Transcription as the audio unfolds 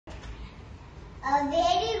A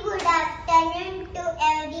very good afternoon to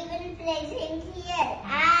everyone present here.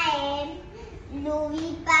 I am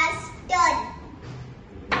Pasteur.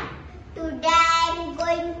 Today I am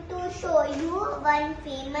going to show you one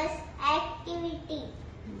famous activity.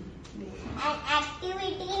 An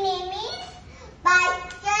activity name is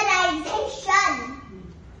Pasteurization.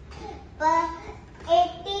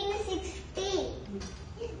 1860.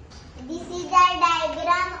 This is a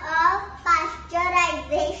diagram of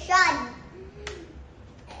pasteurization.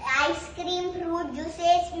 Ice cream, fruit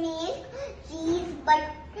juices, milk, cheese,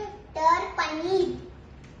 butter, paneer.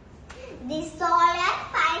 This all are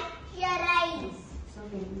pasteurized.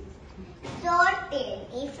 So tell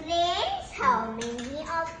me friends, how many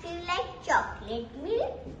of you like chocolate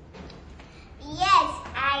milk? Yes,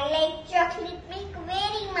 I like chocolate milk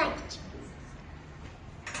very much.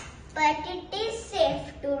 But it is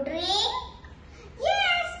safe to drink?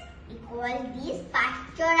 Yes, because these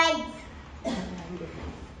pasteurized.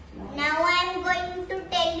 Now I am going to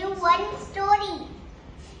tell you one story.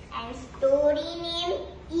 And story name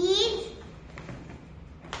is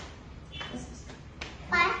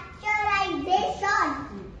Pasteurization.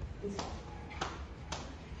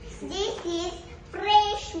 This is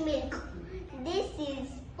fresh milk. This is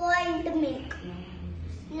spoiled milk.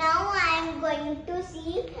 Now I am going to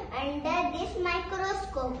see under this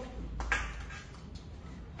microscope.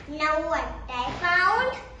 Now what I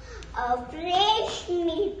found? Fresh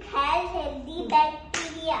milk has healthy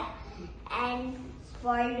bacteria and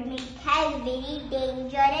spoiled milk has very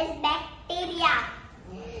dangerous bacteria.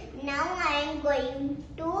 Now I am going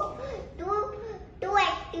to do two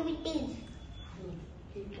activities.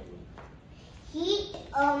 Heat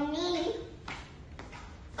a milk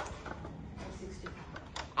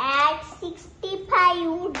at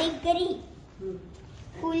 65 degrees.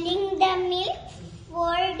 Cooling the milk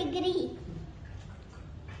 4 degrees.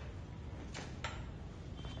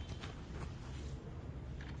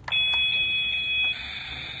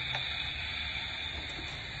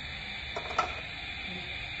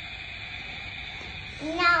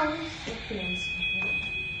 Now,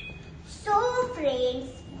 so friends,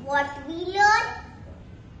 what we learn?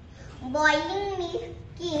 Boiling milk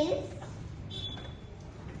kills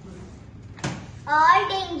all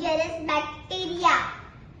dangerous bacteria.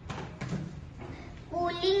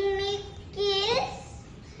 Cooling milk keeps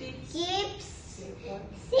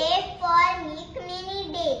safe for milk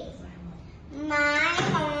many days. My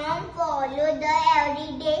mom follow the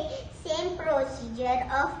everyday same procedure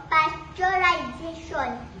of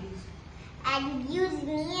pasteurization and gives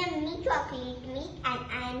me yummy chocolate milk and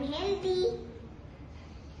I am healthy.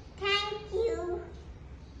 Thank you.